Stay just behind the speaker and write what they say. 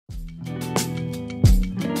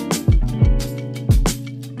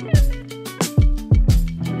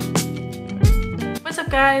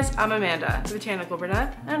guys? I'm Amanda, the Botanical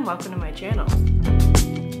Brunette, and welcome to my channel.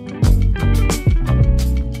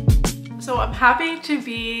 So I'm happy to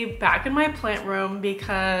be back in my plant room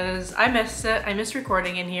because I missed it. I missed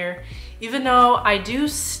recording in here. Even though I do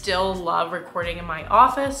still love recording in my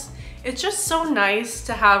office, it's just so nice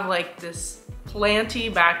to have like this planty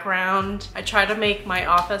background. I try to make my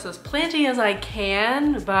office as planty as I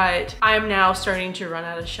can, but I'm now starting to run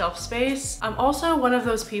out of shelf space. I'm also one of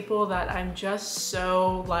those people that I'm just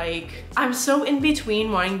so I'm so in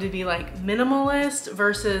between wanting to be like minimalist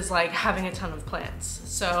versus like having a ton of plants.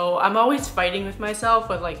 So I'm always fighting with myself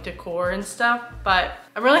with like decor and stuff, but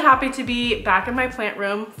I'm really happy to be back in my plant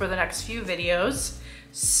room for the next few videos.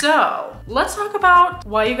 So let's talk about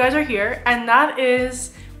why you guys are here, and that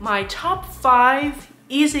is my top 5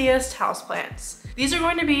 easiest houseplants. These are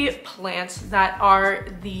going to be plants that are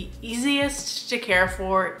the easiest to care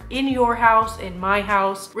for in your house, in my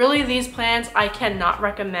house. Really, these plants I cannot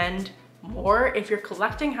recommend more if you're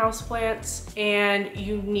collecting houseplants and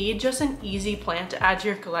you need just an easy plant to add to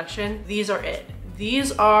your collection. These are it.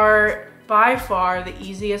 These are by far the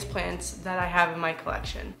easiest plants that I have in my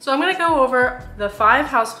collection. So I'm gonna go over the 5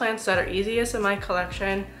 houseplants that are easiest in my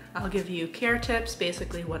collection. I'll give you care tips,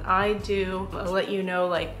 basically what I do. I'll let you know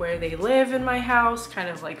like where they live in my house, kind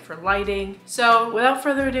of like for lighting. So without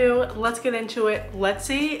further ado, let's get into it. Let's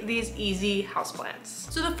see these easy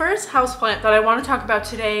houseplants. So the first houseplant that I want to talk about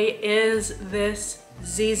today is this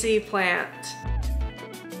ZZ plant.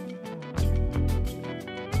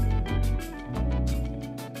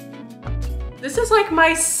 This is like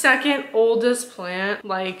my second oldest plant.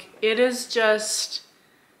 Like, it is just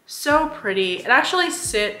so pretty. It actually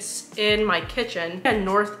sits in my kitchen, a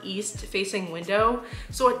northeast facing window,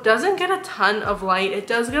 so it doesn't get a ton of light. It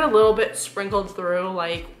does get a little bit sprinkled through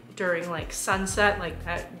like during like sunset, like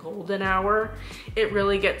that golden hour. It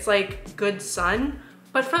really gets like good sun,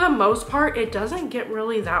 but for the most part, it doesn't get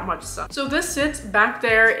really that much sun. So this sits back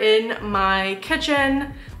there in my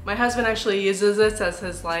kitchen. My husband actually uses this as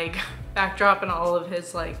his like backdrop and all of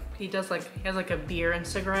his he has like a beer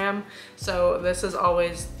Instagram, so this is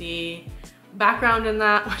always the background in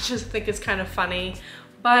that, which I think is kind of funny.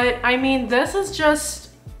 But I mean, this is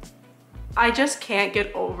just, I just can't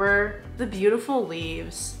get over the beautiful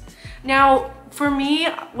leaves. Now for me,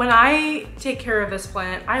 when I take care of this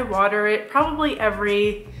plant, I water it probably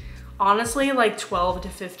every, honestly, like 12 to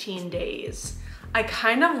 15 days. I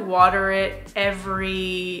kind of water it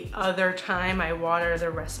every other time I water the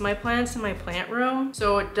rest of my plants in my plant room.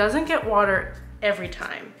 So it doesn't get water every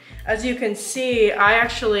time. As you can see, I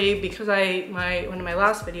actually, because one of my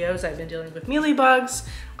last videos, I've been dealing with mealybugs,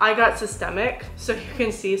 I got systemic. So you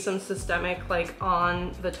can see some systemic like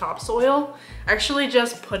on the topsoil. I actually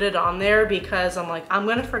just put it on there because I'm like, I'm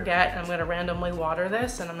gonna forget, I'm gonna randomly water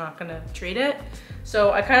this and I'm not gonna treat it.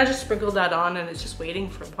 So I kind of just sprinkled that on and it's just waiting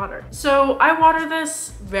for water. So I water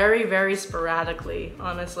this very, very sporadically.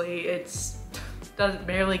 Honestly,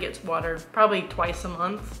 barely gets watered, probably twice a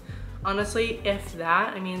month. Honestly, if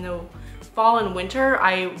that. I mean, the fall and winter,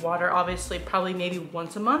 I water obviously probably maybe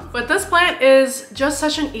once a month. But this plant is just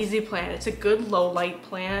such an easy plant. It's a good low light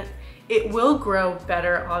plant. It will grow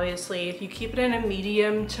better, obviously, if you keep it in a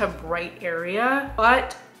medium to bright area,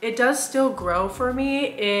 but it does still grow for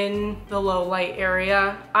me in the low light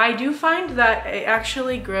area. I do find that it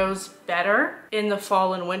actually grows better in the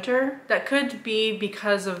fall and winter. That could be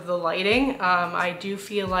because of the lighting. I do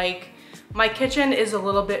feel like my kitchen is a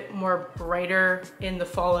little bit more brighter in the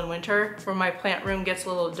fall and winter, where my plant room gets a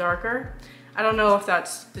little darker. I don't know if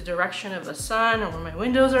that's the direction of the sun or where my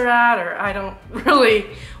windows are at, or I don't really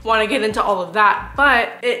want to get into all of that,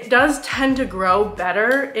 but it does tend to grow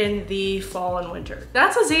better in the fall and winter.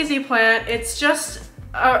 That's a ZZ plant. It's just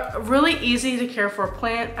a really easy to care for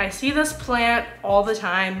plant. I see this plant all the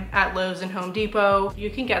time at Lowe's and Home Depot. You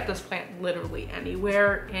can get this plant literally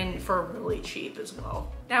anywhere and for really cheap as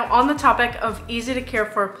well. Now, on the topic of easy to care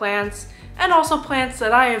for plants, and also plants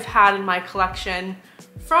that I have had in my collection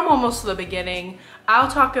from almost the beginning, I'll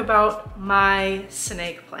talk about my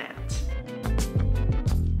snake plant.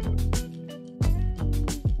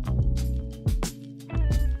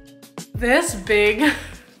 This big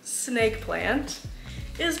snake plant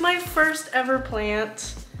is my first ever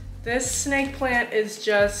plant. This snake plant is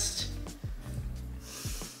just,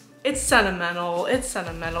 it's sentimental. It's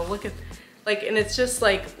sentimental. Look at, and it's just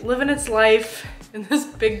like living its life in this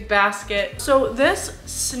big basket. So this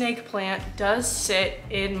snake plant does sit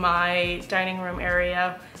in my dining room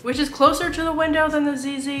area, which is closer to the window than the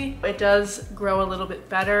ZZ. It does grow a little bit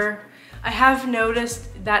better. I have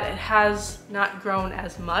noticed that it has not grown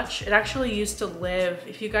as much. It actually used to live,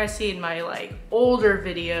 if you guys see in my older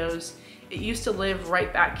videos, it used to live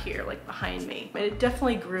right back here, like behind me. And it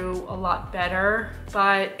definitely grew a lot better,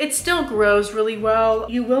 but it still grows really well.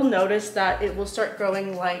 You will notice that it will start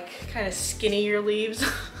growing like kind of skinnier leaves.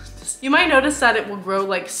 You might notice that it will grow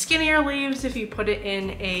like skinnier leaves if you put it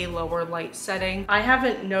in a lower light setting. I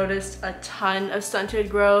haven't noticed a ton of stunted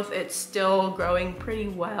growth. It's still growing pretty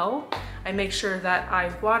well. I make sure that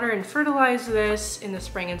I water and fertilize this in the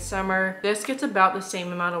spring and summer. This gets about the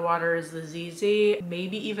same amount of water as the ZZ,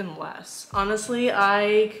 maybe even less. Honestly,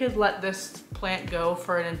 I could let this plant go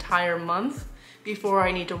for an entire month before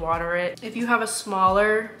I need to water it. If you have a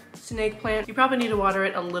smaller snake plant, you probably need to water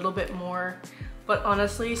it a little bit more. But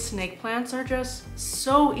honestly, snake plants are just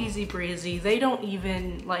so easy breezy. They don't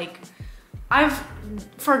even like, I've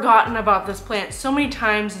forgotten about this plant so many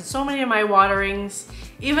times in so many of my waterings.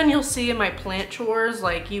 Even you'll see in my plant chores,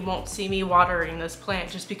 like you won't see me watering this plant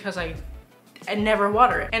just because I never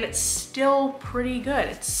water it. And it's still pretty good.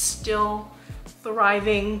 It's still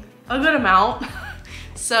thriving a good amount.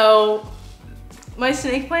 So my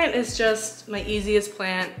snake plant is just my easiest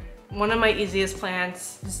plant. One of my easiest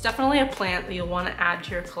plants. It's definitely a plant that you'll want to add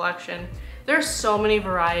to your collection. There's so many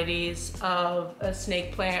varieties of a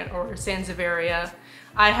snake plant or Sansevieria.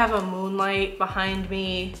 I have a moonlight behind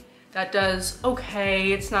me that does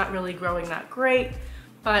okay. It's not really growing that great,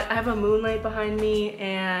 but I have a moonlight behind me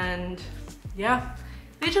and yeah,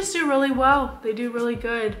 they just do really well. They do really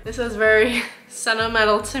good. This is very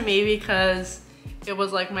sentimental to me because it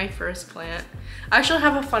was like my first plant. I actually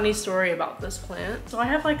have a funny story about this plant. So I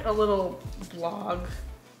have like a little blog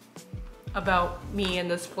about me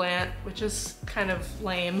and this plant, which is kind of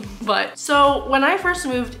lame. But so when I first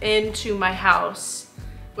moved into my house,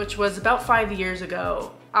 which was about 5 years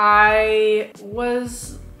ago, I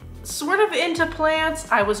was sort of into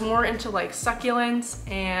plants. I was more into like succulents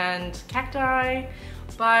and cacti,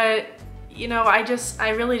 but you know, I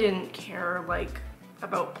really didn't care like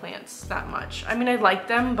about plants that much. I mean, I liked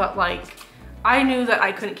them, but like, I knew that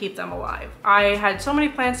I couldn't keep them alive. I had so many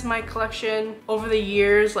plants in my collection over the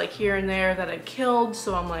years, like here and there, that I killed.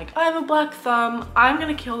 So I'm like, I have a black thumb. I'm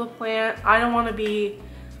gonna kill the plant. I don't wanna be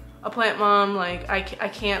a plant mom. Like, I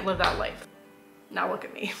can't live that life. Now look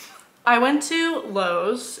at me. I went to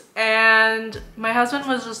Lowe's and my husband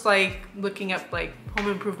was just like looking up like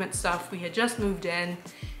home improvement stuff. We had just moved in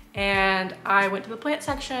and I went to the plant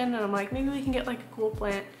section and I'm like, maybe we can get like a cool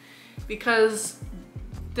plant because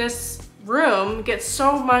this room gets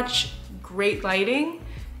so much great lighting,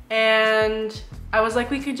 and I was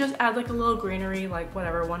like, we could just add like a little greenery, like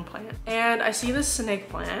whatever, one plant. And I see this snake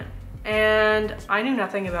plant and I knew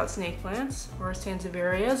nothing about snake plants or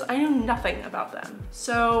Sansevierias. I knew nothing about them.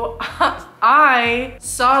 So I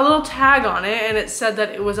saw a little tag on it and it said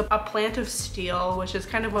that it was a plant of steel, which is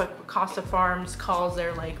kind of what Costa Farms calls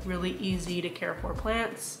their like really easy to care for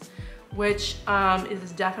plants, which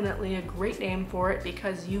is definitely a great name for it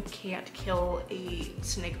because you can't kill a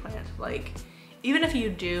snake plant. Like, even if you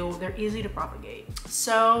do, they're easy to propagate.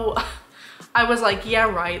 So I was like, yeah,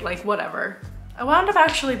 right, like whatever. I wound up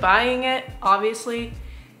actually buying it, obviously.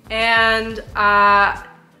 And I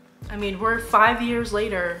mean, we're 5 years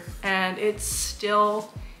later and it's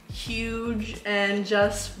still huge and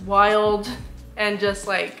just wild and just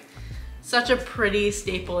like such a pretty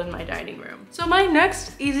staple in my dining room. So my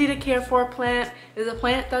next easy to care for plant is a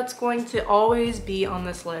plant that's going to always be on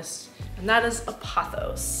this list, and that is a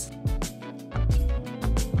pothos.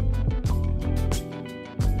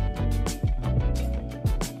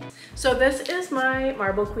 So this is my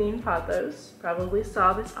Marble Queen pothos. Probably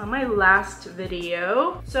saw this on my last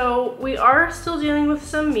video. So we are still dealing with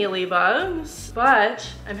some mealybugs, but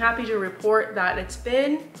I'm happy to report that it's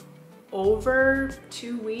been over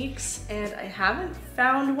 2 weeks and I haven't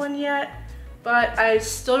found one yet, but I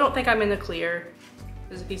still don't think I'm in the clear.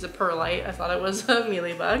 There's a piece of perlite. I thought it was a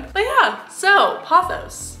mealybug. But yeah, so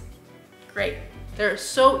pothos, great. They're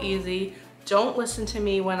so easy. Don't listen to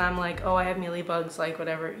me when I'm like, oh, I have mealybugs, like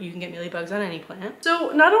whatever. You can get mealybugs on any plant. So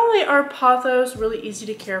not only are pothos really easy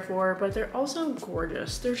to care for, but they're also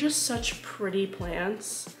gorgeous. They're just such pretty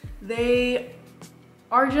plants. They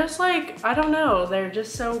are just like, I don't know, they're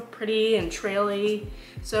just so pretty and traily.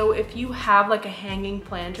 So if you have like a hanging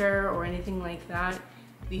planter or anything like that,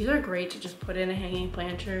 these are great to just put in a hanging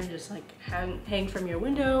planter and just like hang from your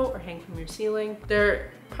window or hang from your ceiling.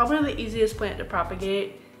 They're probably the easiest plant to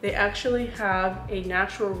propagate. They actually have a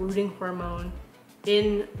natural rooting hormone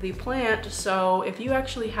in the plant. So if you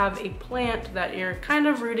actually have a plant that you're kind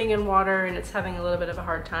of rooting in water and it's having a little bit of a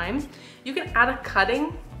hard time, you can add a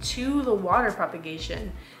cutting to the water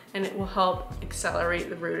propagation and it will help accelerate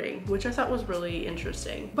the rooting, which I thought was really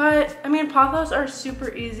interesting. But I mean, pothos are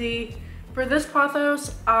super easy. For this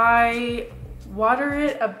pothos, I water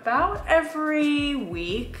it about every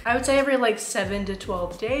week. I would say every like 7 to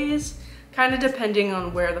 12 days, kind of depending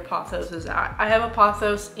on where the pothos is at. I have a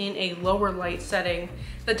pothos in a lower light setting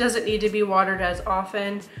that doesn't need to be watered as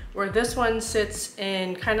often, where this one sits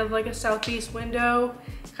in kind of like a southeast window,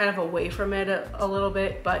 kind of away from it a little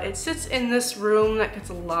bit, but it sits in this room that gets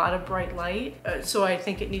a lot of bright light. So I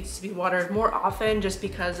think it needs to be watered more often just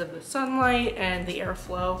because of the sunlight and the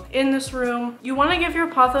airflow in this room. You want to give your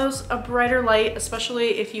pothos a brighter light,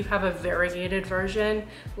 especially if you have a variegated version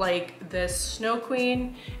like this Snow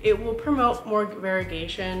Queen. It will promote more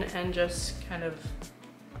variegation and just kind of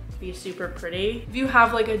be super pretty. If you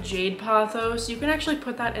have like a jade pothos, you can actually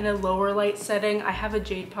put that in a lower light setting. I have a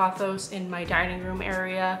jade pothos in my dining room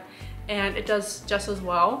area and it does just as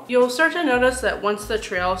well. You'll start to notice that once the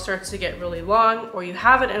trail starts to get really long, or you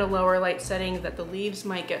have it in a lower light setting, that the leaves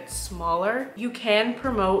might get smaller. You can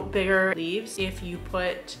promote bigger leaves if you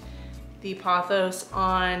put the pothos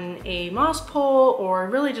on a moss pole, or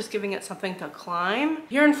really just giving it something to climb.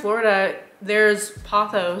 Here in Florida, there's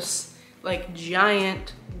pothos, like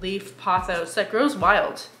giant leaf pothos that grows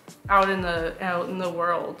wild out in the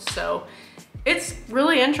world. So it's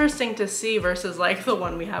really interesting to see versus like the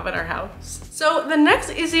one we have in our house. So the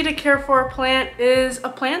next easy to care for plant is a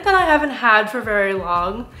plant that I haven't had for very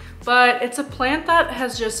long, but it's a plant that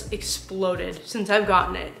has just exploded since I've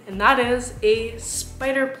gotten it, and that is a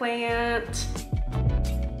spider plant.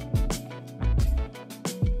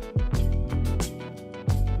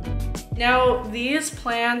 Now, these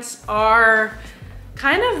plants are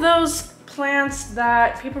kind of those plants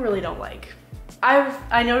that people really don't like.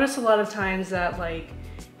 I notice a lot of times that like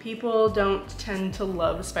people don't tend to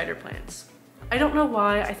love spider plants. I don't know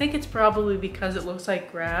why. I think it's probably because it looks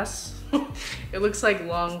like grass. It looks like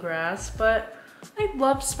long grass, but I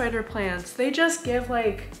love spider plants. They just give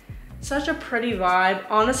like such a pretty vibe.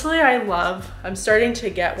 Honestly, I'm starting to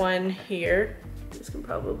get one here. You guys can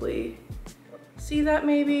probably see that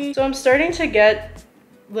maybe. So I'm starting to get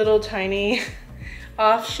little tiny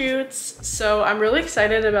offshoots. So I'm really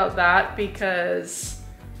excited about that because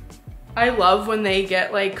I love when they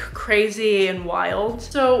get like crazy and wild.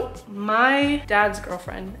 So my dad's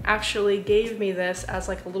girlfriend actually gave me this as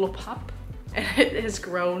like a little pup, and it has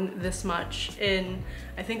grown this much. And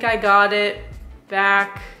I think I got it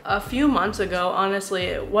back a few months ago. Honestly,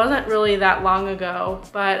 it wasn't really that long ago,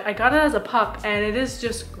 but I got it as a pup and it has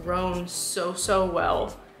just grown so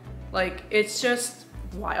well. Like, it's just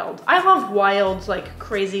wild. I love wild, like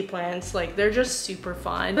crazy plants. Like, they're just super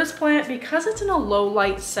fun. This plant, because it's in a low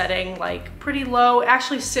light setting, like pretty low, it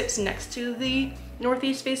actually sits next to the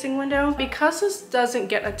northeast facing window. Because this doesn't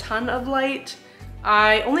get a ton of light,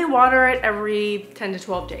 I only water it every 10 to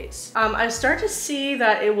 12 days. I start to see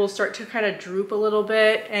that it will start to kind of droop a little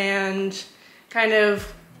bit, and kind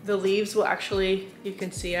of the leaves will actually, you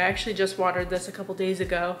can see, I actually just watered this a couple days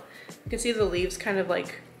ago. You can see the leaves kind of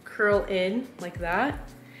like curl in like that,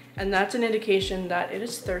 and that's an indication that it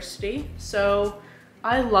is thirsty. So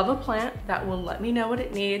I love a plant that will let me know what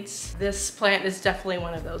it needs. This plant is definitely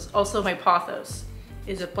one of those. Also, my pothos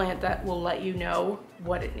is a plant that will let you know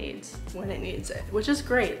what it needs when it needs it, which is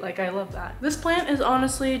great. Like, I love that. This plant is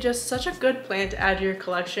honestly just such a good plant to add to your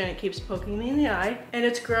collection. It keeps poking me in the eye, and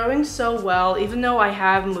it's growing so well, even though I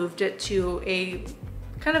have moved it to a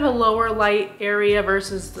kind of a lower light area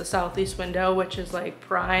versus the southeast window, which is like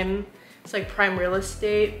prime. It's like prime real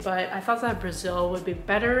estate, but I thought that Brazil would be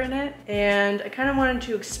better in it. And I kind of wanted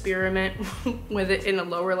to experiment with it in a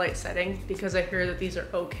lower light setting because I hear that these are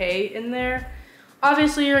okay in there.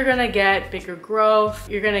 Obviously, you're gonna get bigger growth.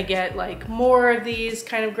 You're gonna get like more of these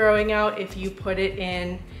kind of growing out if you put it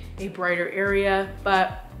in a brighter area,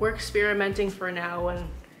 but we're experimenting for now, and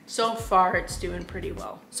so far it's doing pretty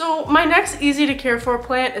well. So my next easy to care for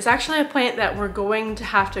plant is actually a plant that we're going to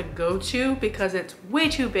have to go to because it's way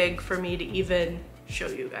too big for me to even show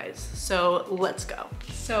you guys. So let's go.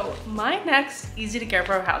 So my next easy to care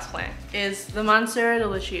for houseplant is the Monstera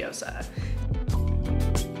Deliciosa.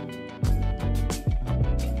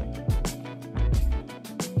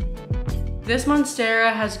 This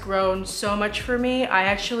Monstera has grown so much for me. I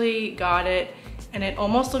actually got it and it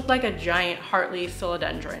almost looked like a giant heartleaf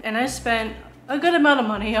philodendron. And I spent a good amount of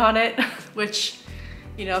money on it, which,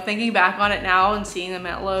 you know, thinking back on it now and seeing them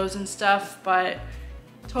at Lowe's and stuff, but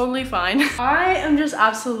totally fine. I am just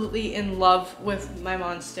absolutely in love with my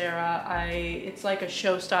Monstera. It's like a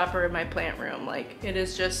showstopper in my plant room. Like, it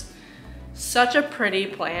is just such a pretty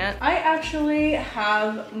plant. I actually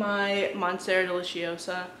have my Monstera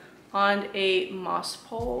Deliciosa on a moss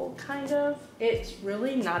pole, kind of. It's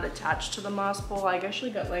really not attached to the moss pole. I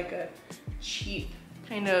actually got like a cheap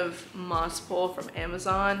kind of moss pole from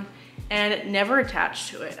Amazon, and it never attached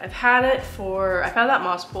to it. I've had that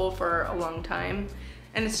moss pole for a long time,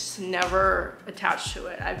 and it's just never attached to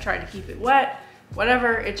it. I've tried to keep it wet,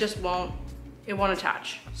 whatever, it won't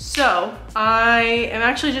attach. So I am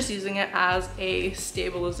actually just using it as a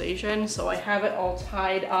stabilization. So I have it all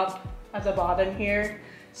tied up at the bottom here.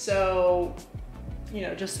 So, you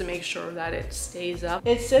know, just to make sure that it stays up.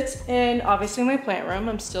 It sits in, obviously, my plant room.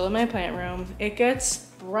 I'm still in my plant room. It gets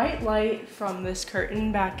bright light from this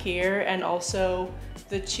curtain back here, and also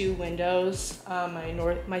the two windows.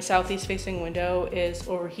 My southeast facing window is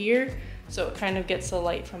over here, so it kind of gets the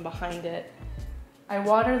light from behind it. I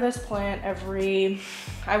water this plant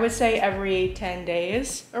I would say every 10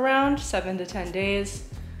 days, around 7 to 10 days.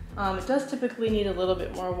 It does typically need a little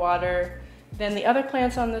bit more water than the other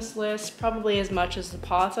plants on this list, probably as much as the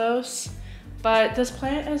Pothos, but this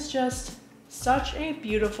plant is just such a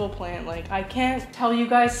beautiful plant. Like, I can't tell you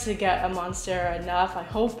guys to get a Monstera enough. I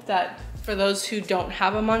hope that for those who don't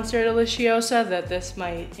have a Monstera Deliciosa, that this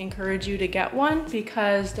might encourage you to get one,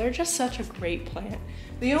 because they're just such a great plant.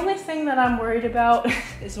 The only thing that I'm worried about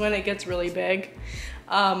is when it gets really big.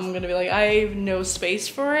 I'm gonna be like, I have no space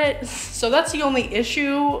for it. So that's the only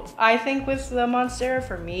issue, I think, with the Monstera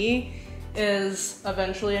for me, is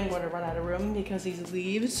eventually I'm going to run out of room because these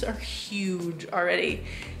leaves are huge already.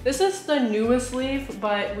 This is the newest leaf,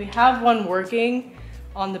 but we have one working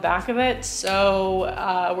on the back of it,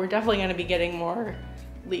 so we're definitely going to be getting more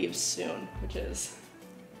leaves soon, which is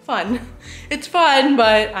fun. It's fun,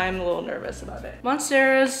 but I'm a little nervous about it.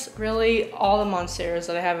 Monsteras, really all the Monsteras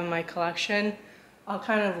that I have in my collection, I'll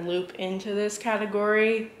kind of loop into this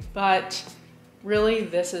category, but really,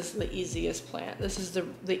 this is the easiest plant. This is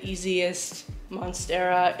the easiest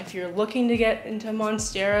Monstera. If you're looking to get into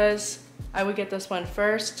Monsteras, I would get this one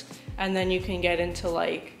first, and then you can get into,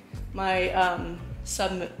 like, my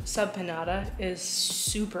subpinata is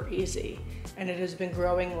super easy, and it has been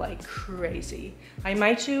growing like crazy. I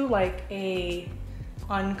might do like a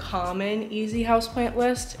uncommon easy houseplant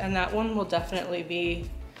list, and that one will definitely be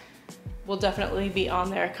on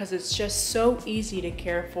there because it's just so easy to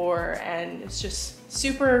care for, and it's just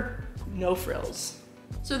super no frills.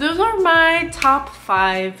 So those are my top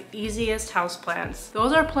 5 easiest houseplants.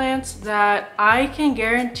 Those are plants that I can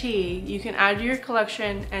guarantee you can add to your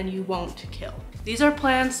collection and you won't kill. These are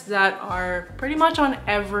plants that are pretty much on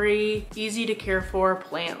every easy to care for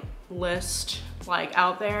plant list like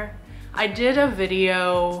out there. I did a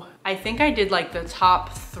video, I think I did like the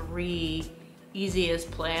top 3 easiest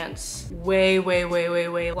plants way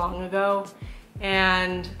long ago,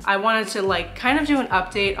 and I wanted to like kind of do an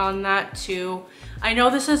update on that too. I know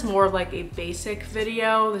this is more of like a basic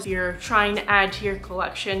video, if you're trying to add to your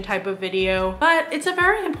collection type of video, but it's a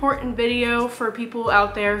very important video for people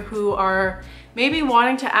out there who are maybe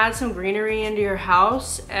wanting to add some greenery into your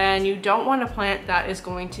house and you don't want a plant that is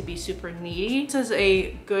going to be super needy. This is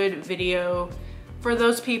a good video for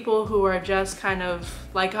those people who are just kind of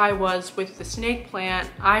like I was with the snake plant.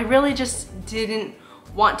 I really just didn't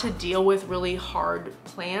want to deal with really hard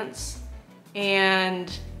plants,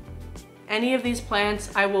 and any of these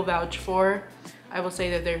plants I will vouch for. I will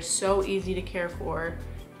say that they're so easy to care for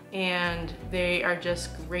and they are just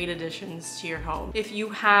great additions to your home. If you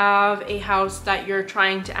have a house that you're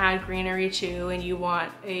trying to add greenery to and you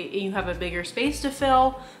have a bigger space to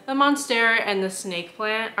fill, the Monstera and the snake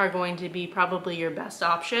plant are going to be probably your best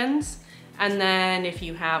options. And then if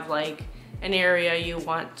you have like an area you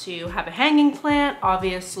want to have a hanging plant,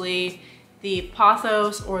 obviously the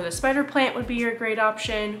Pothos or the spider plant would be your great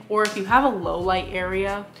option. Or if you have a low light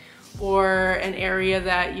area or an area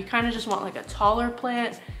that you kind of just want like a taller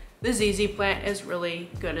plant, the ZZ plant is really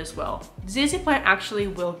good as well. ZZ plant actually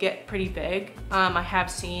will get pretty big. I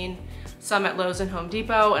have seen some at Lowe's and Home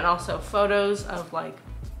Depot, and also photos of like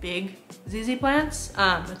big ZZ plants,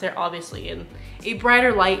 but they're obviously in a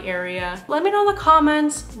brighter light area. Let me know in the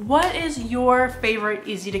comments, what is your favorite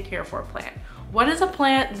easy to care for plant? What is a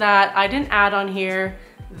plant that I didn't add on here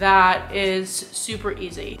that is super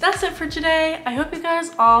easy? That's it for today. I hope you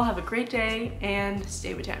guys all have a great day and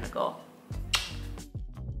stay botanical.